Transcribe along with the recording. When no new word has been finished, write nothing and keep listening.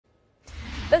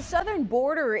The southern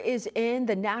border is in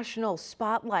the national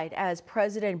spotlight as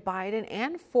President Biden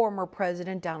and former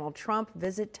President Donald Trump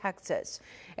visit Texas.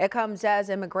 It comes as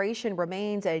immigration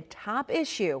remains a top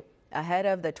issue ahead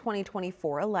of the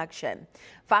 2024 election.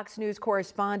 Fox News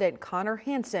correspondent Connor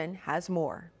Hansen has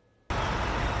more.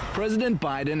 President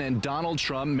Biden and Donald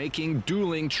Trump making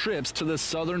dueling trips to the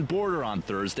southern border on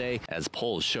Thursday as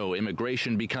polls show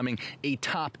immigration becoming a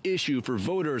top issue for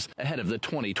voters ahead of the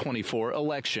 2024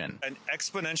 election. An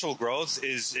exponential growth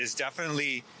is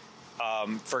definitely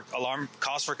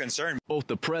cause for concern. Both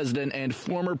the president and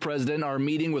former president are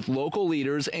meeting with local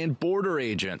leaders and border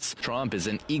agents. Trump is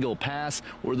in Eagle Pass,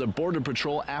 where the Border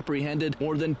Patrol apprehended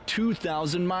more than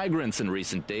 2,000 migrants in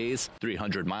recent days.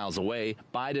 300 miles away,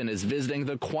 Biden is visiting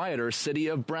the quieter city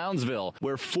of Brownsville,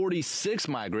 where 46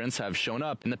 migrants have shown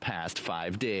up in the past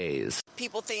 5 days.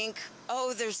 People think,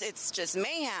 oh, it's just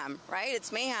mayhem, right?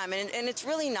 It's mayhem, and it's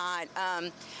really not,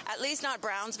 at least not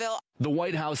Brownsville. The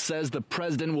White House says the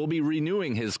president will be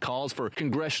renewing his calls for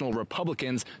congressional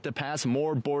Republicans to pass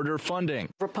more border funding.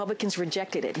 Republicans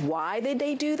rejected it. Why did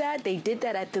they do that? They did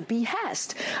that at the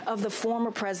behest of the former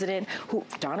president,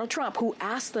 Donald Trump, who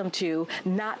asked them to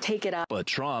not take it up. But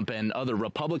Trump and other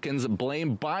Republicans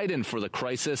blame Biden for the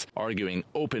crisis, arguing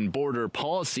open border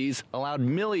policies allowed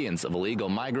millions of illegal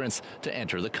migrants to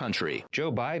enter the country.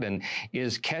 Joe Biden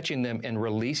is catching them and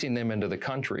releasing them into the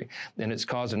country, and it's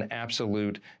caused an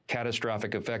absolute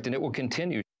catastrophic effect, and it will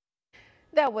continue.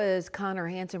 That was Connor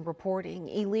Hansen reporting.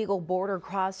 Illegal border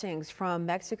crossings from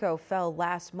Mexico fell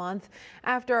last month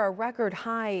after a record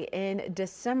high in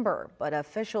December, but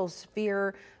officials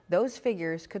fear those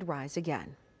figures could rise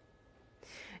again.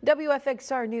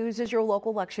 WFXR News is your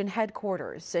local election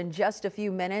headquarters. In just a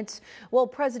few minutes,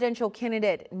 presidential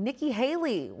candidate Nikki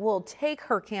Haley will take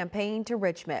her campaign to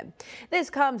Richmond. This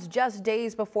comes just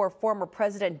days before former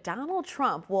President Donald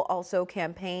Trump will also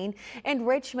campaign in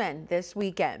Richmond this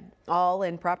weekend, all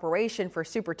in preparation for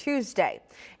Super Tuesday.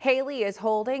 Haley is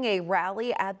holding a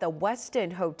rally at the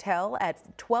Westin Hotel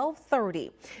at 12:30.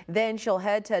 Then she'll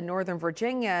head to Northern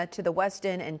Virginia to the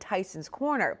Westin in Tyson's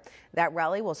Corner. That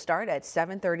rally will start at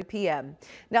 7:30 p.m.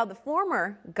 Now, the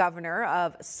former governor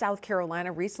of South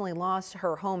Carolina recently lost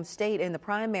her home state in the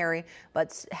primary,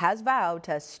 but has vowed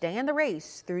to stay in the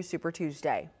race through Super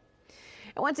Tuesday.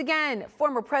 And once again,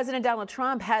 former President Donald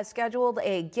Trump has scheduled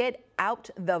a Get Out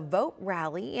the Vote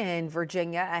rally in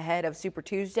Virginia ahead of Super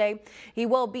Tuesday. He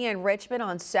will be in Richmond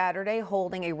on Saturday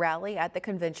holding a rally at the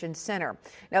convention center.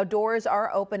 Now, doors are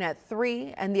open at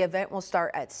 3 and the event will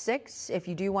start at 6. If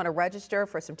you do want to register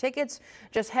for some tickets,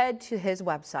 just head to his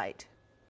website.